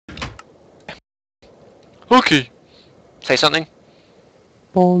Okay. Say something.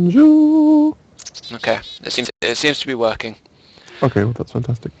 Bonjour. Okay. It seems to be working. Okay, well that's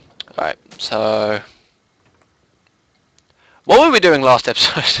fantastic. Alright, so... What were we doing last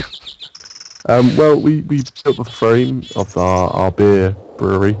episode? Well, we built the frame of our beer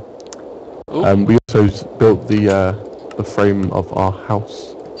brewery. Ooh. We also built the frame of our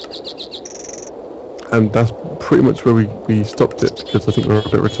house. And that's pretty much where we stopped it, because I think we're a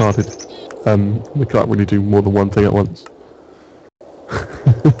bit retarded. We can't really do more than one thing at once.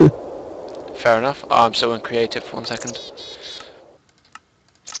 Fair enough. Oh, I'm still in creative for 1 second.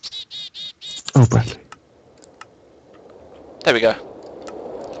 Oh, Bradley. There we go.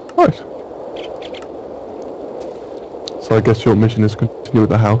 Right. So I guess your mission is to continue with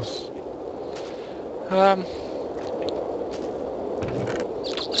the house. I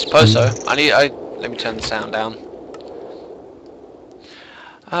suppose so. Let me turn the sound down.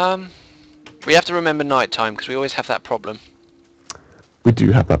 We have to remember night time, because we always have that problem. We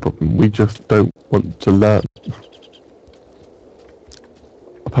do have that problem. We just don't want to learn.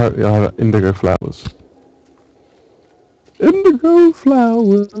 Apparently I have indigo flowers. Indigo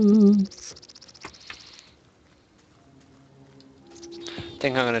flowers! I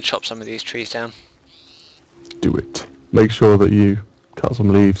think I'm going to chop some of these trees down. Do it. Make sure that you cut some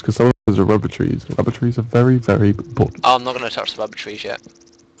leaves, because some of those are rubber trees. Rubber trees are very, very important. Oh, I'm not going to touch the rubber trees yet.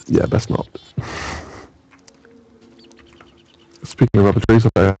 Yeah, best not. Speaking of rubber trees, I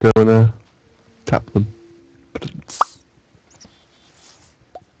better go and tap them.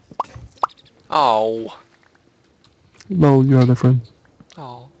 Oh. Lol, you are their friends.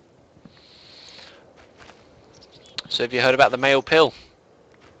 Oh. So have you heard about the male pill?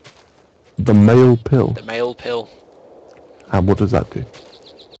 The male pill. The male pill. And what does that do?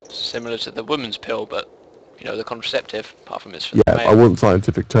 Similar to the woman's pill, but, you know, the contraceptive, apart from it's for the Yeah, male. I want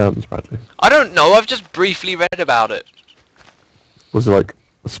scientific terms, Bradley. I don't know, I've just briefly read about it. Was it like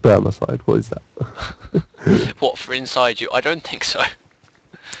a spermicide? What is that? What, for inside you? I don't think so.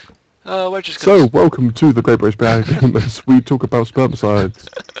 We're just So, gonna... welcome to the Great British Bag Gamers. We talk about spermicides.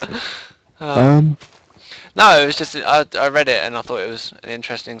 No, it was just I read it and I thought it was an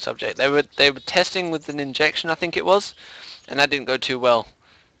interesting subject. They were testing with an injection, I think it was, and that didn't go too well.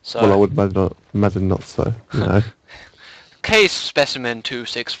 So Well, I would imagine not so, you know. Case specimen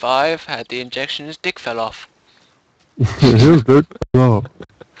 265 had the injection, his dick fell off. Here's Dick. Oh.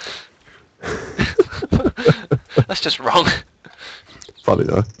 That's just wrong. Funny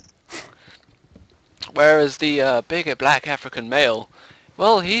though. Whereas the bigger black African male,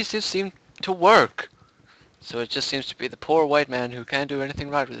 well, he just seemed to work. So it just seems to be the poor white man who can't do anything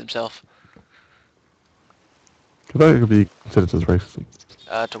right with himself. Could that be considered as racism?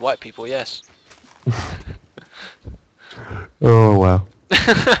 To white people, yes. Oh wow.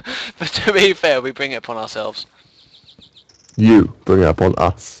 But to be fair, we bring it upon ourselves. You bring it upon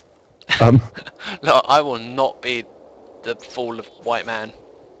us. No, I will not be the fool of white man.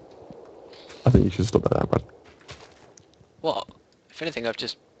 I think you should stop that, Brad. What? If anything, I've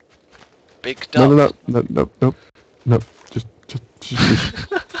just bigged up. No. Just.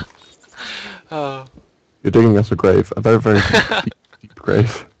 Oh. You're digging us a grave, a very, very deep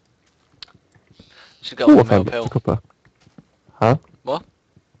grave. Should go on the male pill. Copper. Huh? What?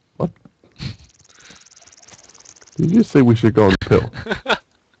 What? Did you just say we should go on the pill?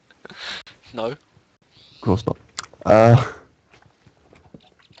 No. Of course not.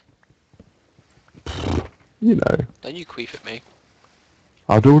 You know. Don't you queef at me.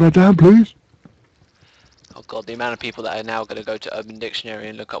 I'll do what I can, please. Oh god, the amount of people that are now going to go to Urban Dictionary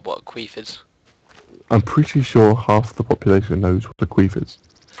and look up what a queef is. I'm pretty sure half the population knows what a queef is.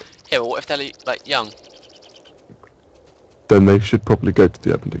 Yeah, but what if they're like young? Then they should probably go to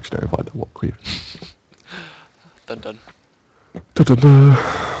the Urban Dictionary and find out what queef is. Dun dun. Da, da, da.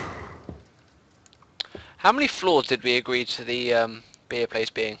 How many floors did we agree to the beer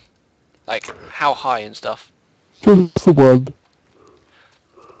place being? Like, how high and stuff? Just the one.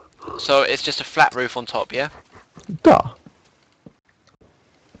 So it's just a flat roof on top, yeah? Duh.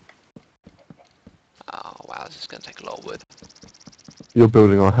 Oh wow, this is going to take a lot of wood. You're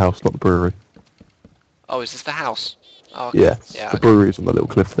building our house, not the brewery. Oh, is this the house? Oh, okay. Yes, Yeah, the okay. brewery is on the little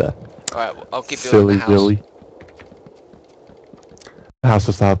cliff there. Alright, well, I'll keep building the house. Silly. The house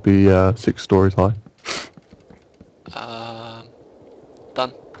has to have be 6 stories high.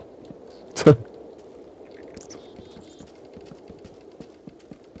 Done.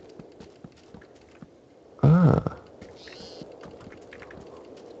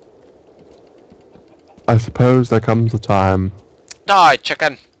 I suppose there comes a time. Die,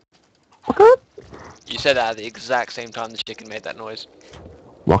 chicken! Okay. You said that at the exact same time the chicken made that noise.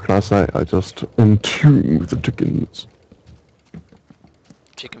 What can I say? I just in tune with the chickens.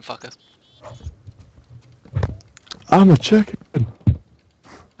 Chicken fucker. I'm a chicken.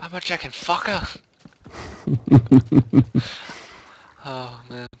 I'm a chicken fucker. Oh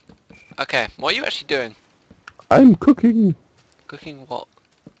man. Okay, what are you actually doing? I'm cooking Cooking what?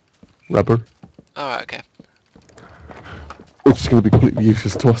 rubber, Alright, okay. which is going to be completely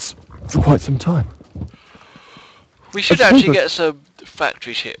useless to us for quite some time. We should suppose actually that- get some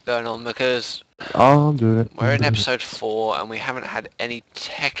factory shit going on because I'm doing it. we're I'm in doing it. episode 4 and we haven't had any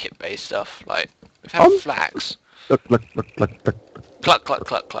Tekkit based stuff. Like, we've had flax. Look. Cluck, cluck,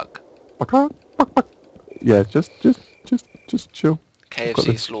 cluck, cluck. Yeah, just chill. I've got KFC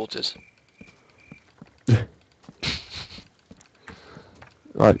this. slaughters.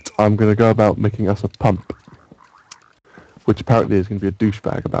 Right, I'm going to go about making us a pump, which apparently is going to be a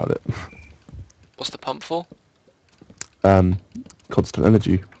douchebag about it. What's the pump for? Constant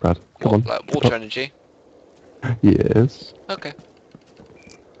energy, Brad. Come What, on. like keep water up. energy? Yes. Okay.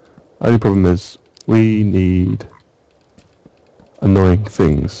 Only problem is we need annoying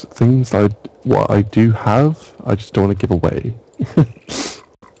things. Things what I do have, I just don't want to give away. That's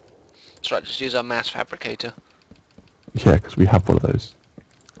right, just use our mass fabricator. Yeah, because we have one of those.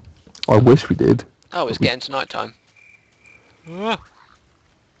 I wish we did. Oh, it's But we- getting to night time.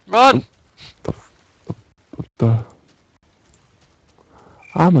 Run! the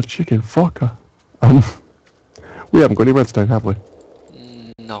I'm a chicken fucker. We haven't got any redstone, have we?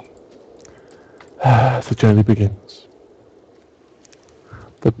 No. The journey begins.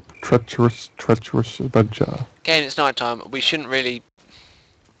 The treacherous adventure. Again, it's night time. We shouldn't really...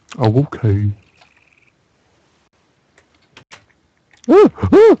 Oh, okay.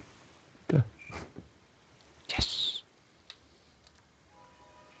 Okay. Yes.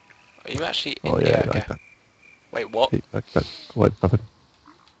 Are you actually in Oh yeah, here? like Okay. that. Wait, what? Like that. Wait, nothing.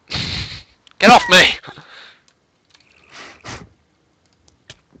 Get off me!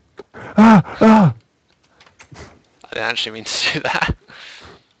 Ah! I didn't actually mean to do that.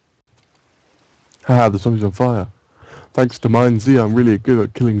 Haha, the zombie's on fire. Thanks to Mine Z, I'm really good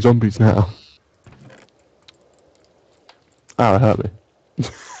at killing zombies now. Ow, it hurt me.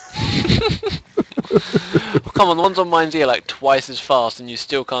 Come on, the ones on mine are like twice as fast and you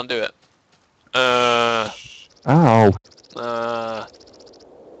still can't do it. Ow!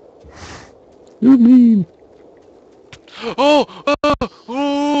 You mean? Oh! Oh!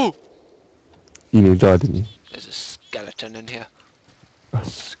 Oh! You nearly died, didn't you? There's a skeleton in here. A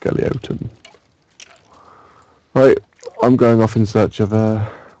skeleton. Right, I'm going off in search of,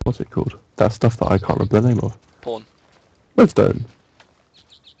 what's it called? That stuff that I can't remember the name of. Porn. Redstone.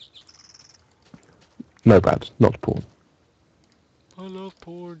 No, Brad, not porn. I love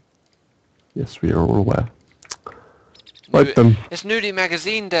porn. Yes, we are all aware. Right It's Nudie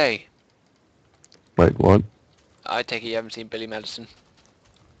Magazine Day. Wait, what? I take it you haven't seen Billy Madison.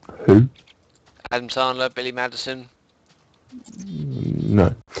 Who? Adam Sandler, Billy Madison.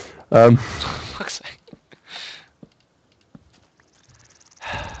 No. Fuck's sake.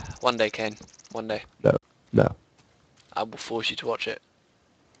 One day, Kane. One day. No. I will force you to watch it.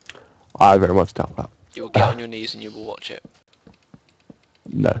 I very much doubt that. You will get on your knees and you will watch it.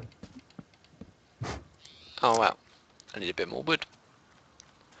 No. Oh wow. I need a bit more wood.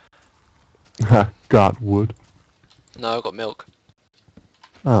 God, wood. No, I've got milk.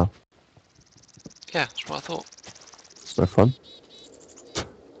 Oh, Yeah, that's what I thought. it's no fun.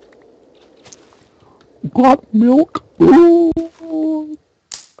 Got milk? Ooh.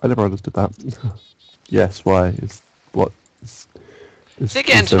 I never understood that. Yes, why? Is what? Is it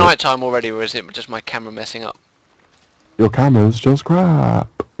getting to night time already, or is it just my camera messing up? Your camera's just crap.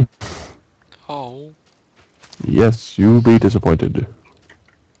 Oh. Yes, you'll be disappointed.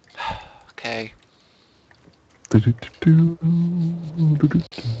 Okay. I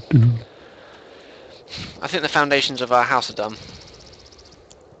think the foundations of our house are done.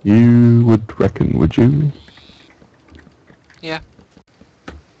 You would reckon, would you? Yeah.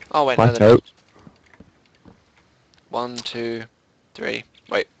 Oh wait, no, Right they're not. out. 1, 2, 3.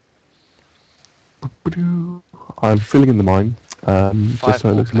 Wait. I'm filling in the mine, 5 just so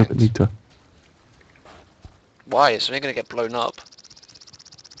it looks a little bit planks. neater. Why? It's only going to get blown up.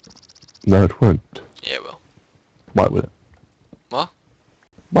 No, it won't. Yeah, it will. Why will it? What?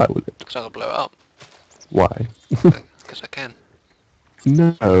 Why will it? Because I'm going to blow it up. Why? Because I can.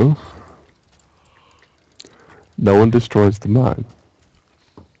 No. No one destroys the mine.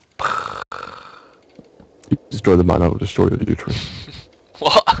 You destroy the mine, I will destroy your uterus.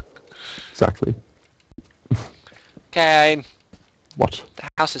 What? Exactly. Kane, What? the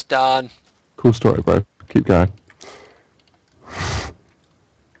house is done. Cool story, bro. Keep going.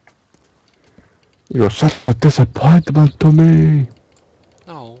 You're such a disappointment to me.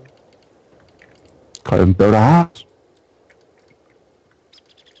 Oh. Can't even build a house.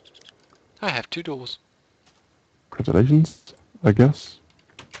 I have 2 doors. Congratulations, I guess.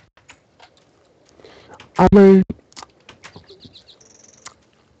 I mean,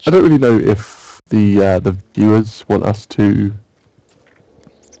 I don't really know if the viewers want us to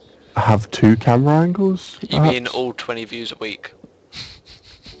have 2 camera angles, You mean perhaps? all 20 views a week?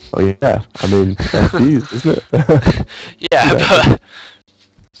 Oh yeah, I mean, that's views, isn't it? Yeah, Yeah, but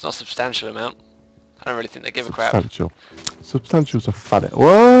it's not a substantial amount. I don't really think they give a crap. substantial. Substantial's a funny.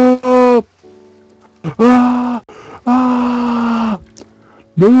 Whoa! Ah! Ah!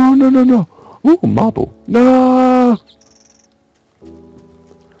 No, no, no, no. Ooh, marble. No!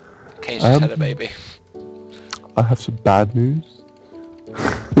 Kane's just had a baby. I have some bad news.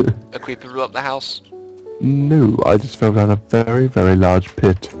 A creeper blew up the house. No, I just fell down a very, very large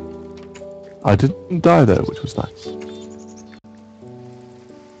pit. I didn't die though, which was nice.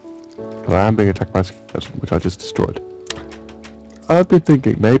 But I am being attacked by a skeleton, which I just destroyed. I've been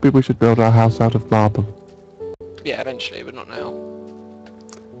thinking maybe we should build our house out of marble. Yeah, eventually, but not now.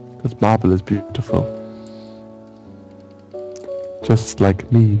 Because marble is beautiful. Just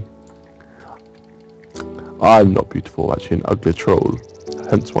like me. I'm not beautiful, actually an ugly troll.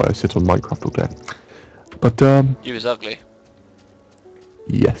 Hence why I sit on Minecraft all day. But, You was ugly.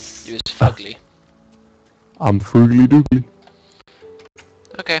 yes. You was fugly. I'm frugly doogly.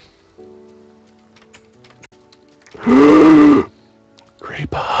 Okay.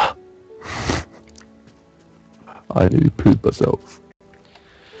 Creeper! I nearly pooped myself.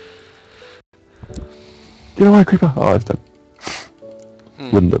 Get away, creeper! Oh, it's dead.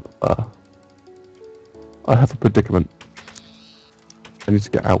 Window. I have a predicament. I need to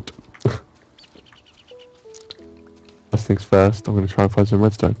get out. First things first, I'm going to try and find some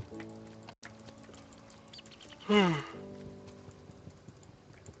redstone.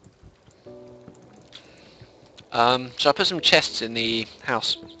 So I put some chests in the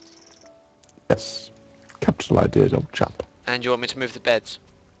house. Yes. Capital idea, old chap. And you want me to move the beds?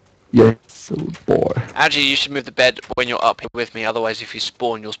 Yes, old boy. Actually, you should move the bed when you're up here with me, otherwise if you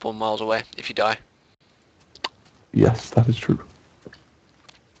spawn, you'll spawn miles away if you die. Yes, that is true.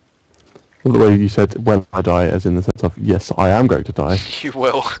 Well, the way you said when I die, as in the sense of, yes, I am going to die. You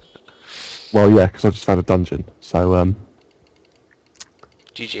will. Well, yeah, because I just found a dungeon. So,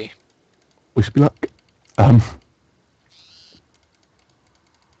 GG. wish me luck.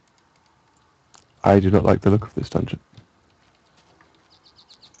 I do not like the look of this dungeon.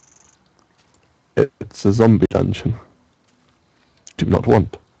 It's a zombie dungeon. Do not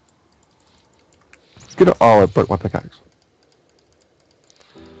want. Get up. Oh, I broke my pickaxe.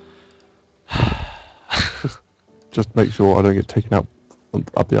 just make sure I don't get taken out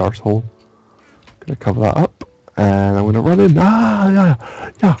up the arsehole. Gonna cover that up, and I'm gonna run in. Ah, yeah,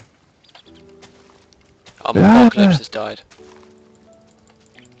 yeah. Apocalypse has died.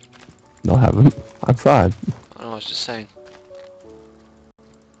 No, I haven't. I'm fine. I know, I was just saying.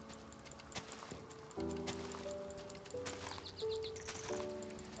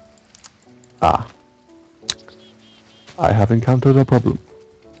 Ah. I have encountered a problem.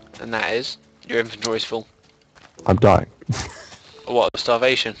 And that is, your inventory's full. I'm dying. What,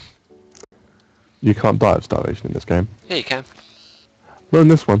 starvation? You can't die of starvation in this game. Yeah, you can. Well, in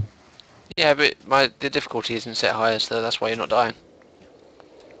this one. Yeah, but the difficulty isn't set higher, so that's why you're not dying.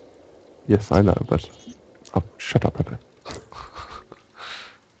 Yes, I know, but... Oh, shut up, Pepe.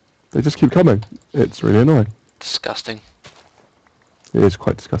 They just keep coming. It's really annoying. Disgusting. It is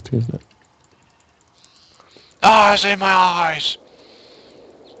quite disgusting, isn't it? Ah, it's in my eyes!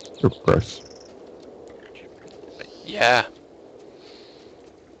 You're gross. Yeah.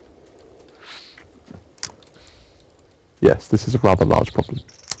 Yes, this is a rather large problem.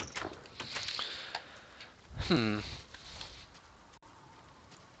 You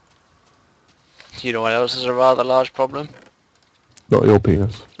know what else is a rather large problem? Not your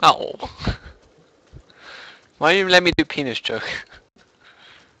penis. Oh. Why don't you let me do penis joke?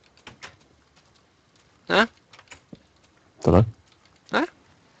 Huh? Dunno. Huh?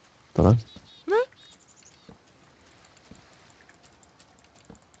 Dunno. Huh?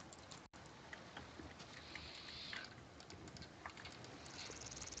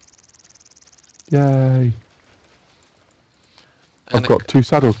 Yay. I've got 2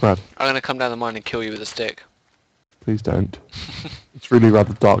 saddles, Brad. I'm gonna come down the mine and kill you with a stick. Please don't. It's really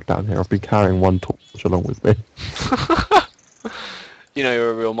rather dark down here. I've been carrying one torch along with me. You know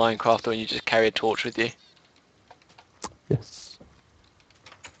you're a real Minecrafter when you just carry a torch with you. Yes.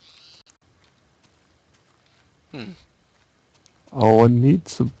 Oh, I need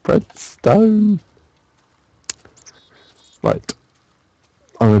some redstone. Right.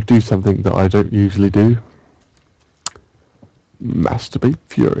 I'm going to do something that I don't usually do. Masturbate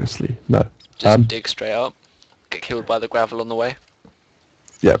furiously. No. Just dig straight up. Get killed by the gravel on the way.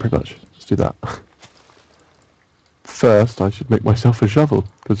 Yeah, pretty much. Let's do that. First, I should make myself a shovel,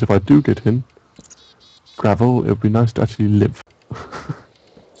 because if I do get in gravel, it would be nice to actually live.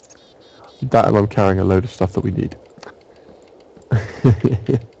 That and I'm carrying a load of stuff that we need.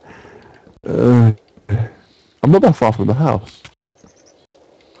 I'm not that far from the house.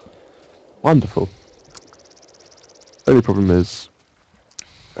 Wonderful. Only problem is,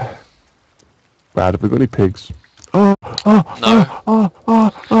 Brad, have we got any pigs? No.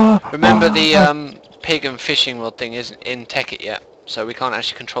 Remember the pig and fishing rod thing isn't in Tekkit yet, so we can't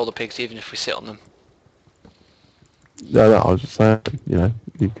actually control the pigs even if we sit on them. No, I was just saying, you know,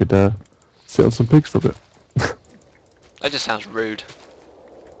 you could sit on some pigs for a bit. That just sounds rude.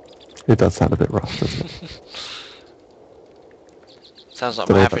 It does sound a bit rough, doesn't it? Sounds like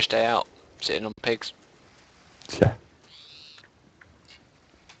Don't my know average day out, sitting on pigs. Yeah.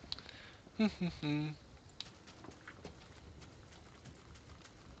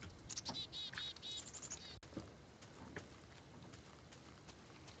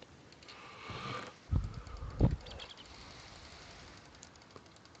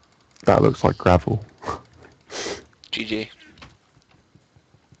 That looks like gravel. GG.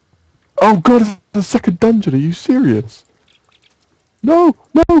 Oh god, it's the second dungeon, are you serious? No,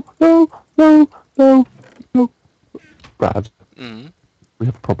 no, no, no, no, no. Brad, we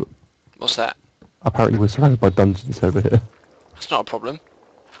have a problem. What's that? Apparently we're surrounded by dungeons over here. That's not a problem.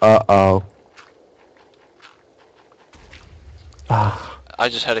 Uh-oh. Ah, I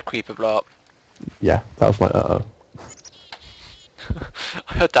just heard a creeper blow up. yeah, that was my uh-oh.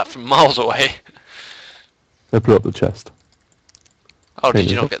 I heard that from miles away. They blew up the chest. Oh, Kane,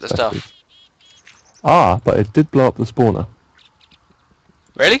 did you is not that get the better? stuff? Ah, but it did blow up the spawner.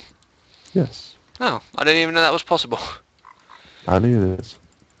 Really? Yes, Oh, I didn't even know that was possible. apparently it is.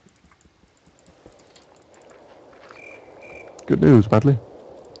 Good news, Bradley.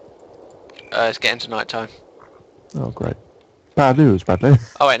 It's getting to night time. Oh, great. Bad news, Bradley.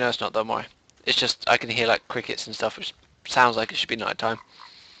 Oh wait, no it's not, don't worry. It's just, I can hear like crickets and stuff, which sounds like it should be night time.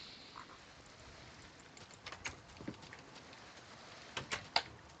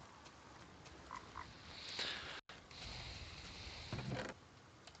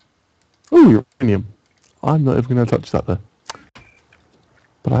 Oh, uranium. I'm not even going to touch that though.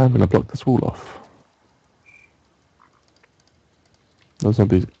 But I am going to block this wall off. No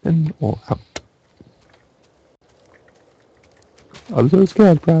zombies in or out. I'm so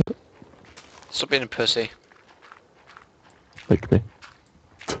scared, Brad. Stop being a pussy. Make me.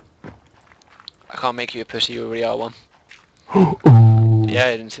 I can't make you a pussy, you already are one. Oh, Yeah,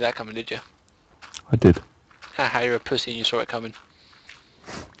 I didn't see that coming, did you? I did. Haha, you're a pussy and you saw it coming.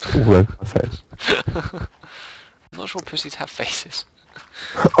 All over my face. I'm not sure pussies have faces.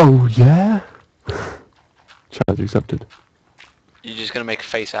 Oh, yeah? Challenge accepted. You're just gonna make a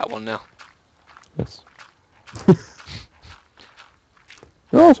face out of one now. Yes.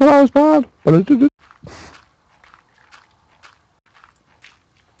 Oh, so that was bad, but I did it.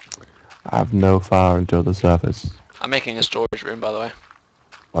 I have no fire until the surface. I'm making a storage room, by the way.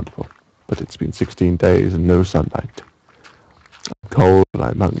 Wonderful. But it's been 16 days and no sunlight. I'm cold and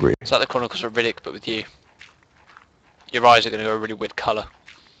I'm hungry. It's like the Chronicles of Riddick, but with you. Your eyes are gonna go a really weird colour.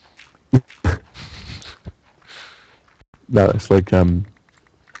 No, it's like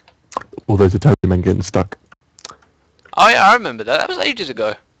all those Italian men getting stuck. Oh yeah, I remember that. That was ages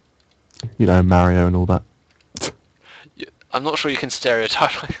ago. You know, Mario and all that. I'm not sure you can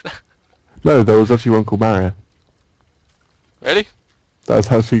stereotype like that. No, there was actually one called Mario. Really?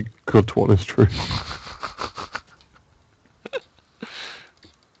 That's actually good to what is true.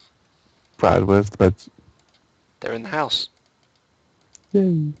 Brad, where's the beds? They're in the house.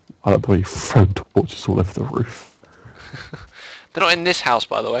 Yay. I like the way you throw torches all over the roof. They're not in this house,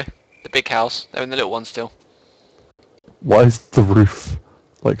 by the way. The big house. They're in the little one still. Why is the roof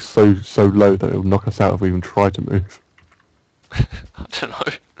like so low that it'll knock us out if we even try to move? I don't know.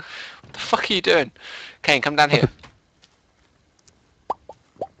 What the fuck are you doing? Kane, come down here.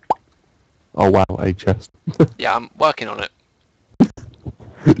 Oh wow, a chest. Yeah, I'm working on it.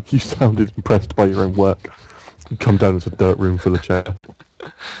 You sounded impressed by your own work. You come down into a dirt room full of chairs.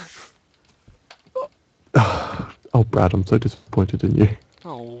 Oh Brad, I'm so disappointed in you.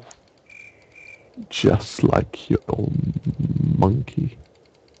 Oh. Just like your monkey.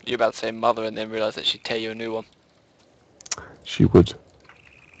 You're about to say mother and then realise that she'd tear you a new one. She would.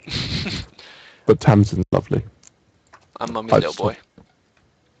 But Tamsin's lovely. I'm mummy's little boy.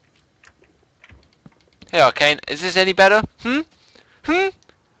 Hey, Kane, is this any better? Hmm? Hmm?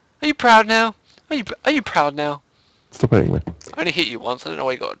 Are you proud now? Are you proud now? Stop hitting me. I only hit you once. I don't know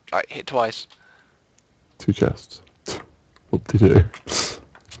why you got like hit twice. 2 chests. What did you do? Well,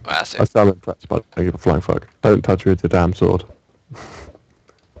 that's I it. sound impressed, but I give a flying fuck. Don't touch me with the damn sword.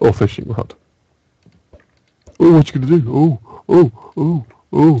 Or fishing rod. Oh, what you gonna do? Oh, oh, oh,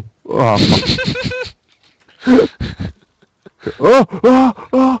 oh. Ah, fuck. Oh, ah,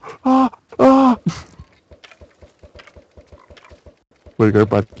 ah, ah, ah. Way to go,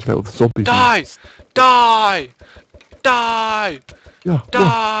 bad with the zombie Die! beasts. Die! Die! Yeah, what?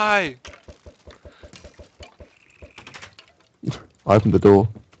 Die! I opened the door.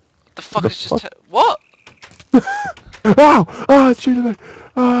 The fuck The is just fuck? what? Ow! Ah, it's shooting me!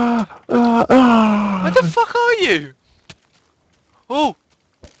 Ah, ah, Where the ah! fuck are you? Oh!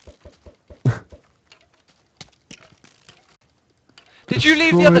 Did you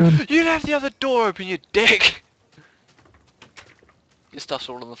leave the Destroy other? him. You left the other door open, you dick! Your stuff's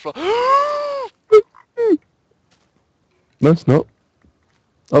all on the floor. No, it's not.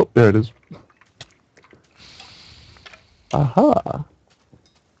 Oh, there it is. Aha!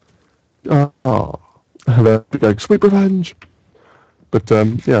 Ah, there we go. Sweet revenge! But,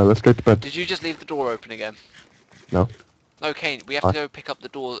 yeah, let's go to bed. Did you just leave the door open again? No. No, Kane, we have to go pick up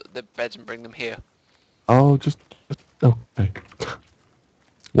the beds and bring them here. Oh, just okay.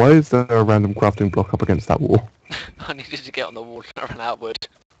 Why is there a random crafting block up against that wall? I needed to get on the wall and I ran out of wood.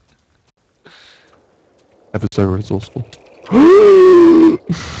 Ever so resourceful.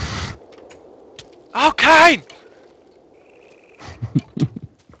 Oh, Kane!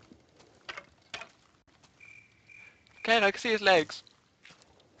 Kane, I can see his legs.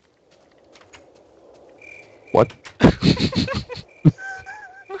 What?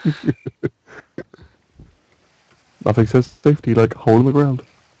 Nothing says safety like a hole in the ground.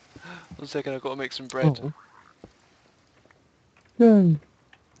 1 second, I've got to make some bread. Oh. Yay.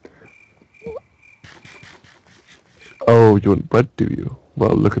 Oh, you want bread, do you?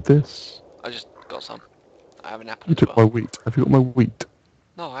 Well, look at this. I just got some. I have an apple You as took well. my wheat. Have you got my wheat?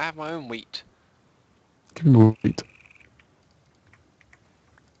 No, I have my own wheat. Give me my wheat.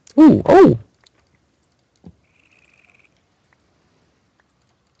 Oh, oh!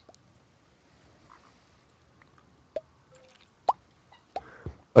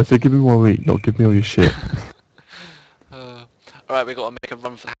 I said give me my wheat, not give me all your shit. Alright, we got to make a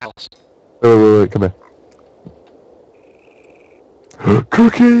run for the house. Wait, come here.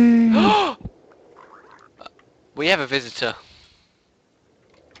 Cookie! We have a visitor.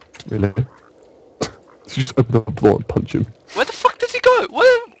 Really? So just open up the door and punch him. Where the fuck does he go?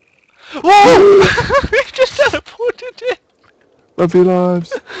 Where? Whoa! We've just teleported in! Love your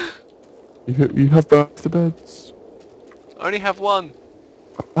lives. You have both the beds. I only have one.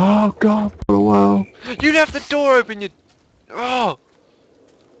 Oh god, for a while. You left the door open, you... Oh!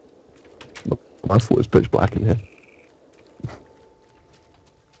 I thought it was pitch black in here.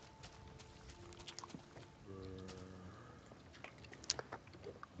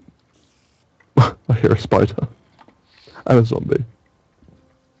 I hear a spider. And a zombie.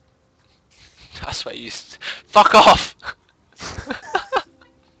 That's what you... Fuck off!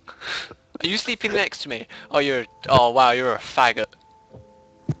 Are you sleeping next to me? Oh, you're... Oh, wow, you're a faggot.